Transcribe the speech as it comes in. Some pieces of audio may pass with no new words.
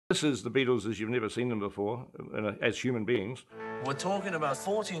This is the Beatles as you've never seen them before, as human beings. We're talking about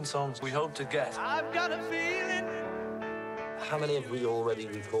 14 songs we hope to get. I've got a feeling. How many have we already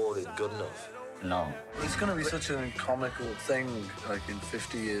recorded good enough? No. It's going to be such a comical thing, like in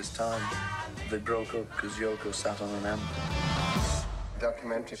 50 years' time. They broke up because Yoko sat on an M.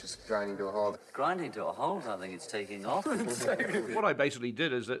 Documentary just grinding to a halt. Grinding to a halt, I think it's taking off. What I basically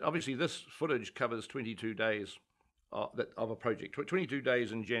did is that obviously this footage covers 22 days of a project, 22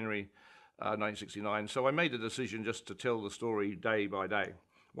 days in January 1969. So I made the decision just to tell the story day by day,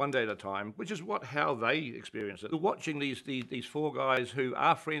 one day at a time, which is how they experienced it. Watching these four guys who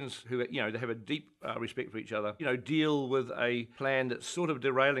are friends, who they have a deep respect for each other, deal with a plan that's sort of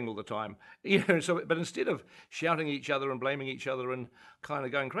derailing all the time, but instead of shouting at each other and blaming each other and kind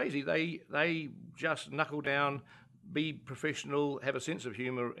of going crazy, they just knuckle down, be professional, have a sense of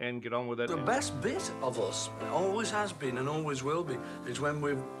humour, and get on with it. The best bit of us, always has been and always will be, is when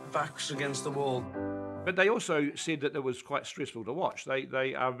we're backs against the wall. But they also said that it was quite stressful to watch.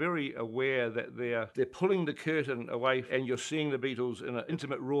 They are very aware that they're pulling the curtain away, and you're seeing the Beatles in an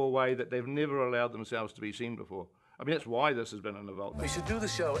intimate, raw way that they've never allowed themselves to be seen before. I mean, that's why this has been an evolve. We should do the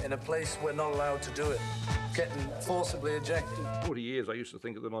show in a place we're not allowed to do it, getting forcibly ejected. 40 years I used to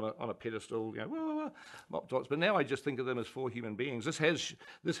think of them on a pedestal, mop tops, but now I just think of them as four human beings. This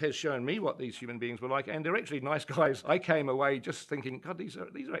has shown me what these human beings were like, and they're actually nice guys. I came away just thinking, God, these are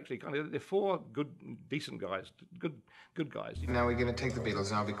actually they're four good, decent guys, good guys. Now we're going to take the Beatles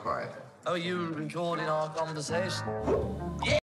and I'll be quiet. Oh, you recording our conversation?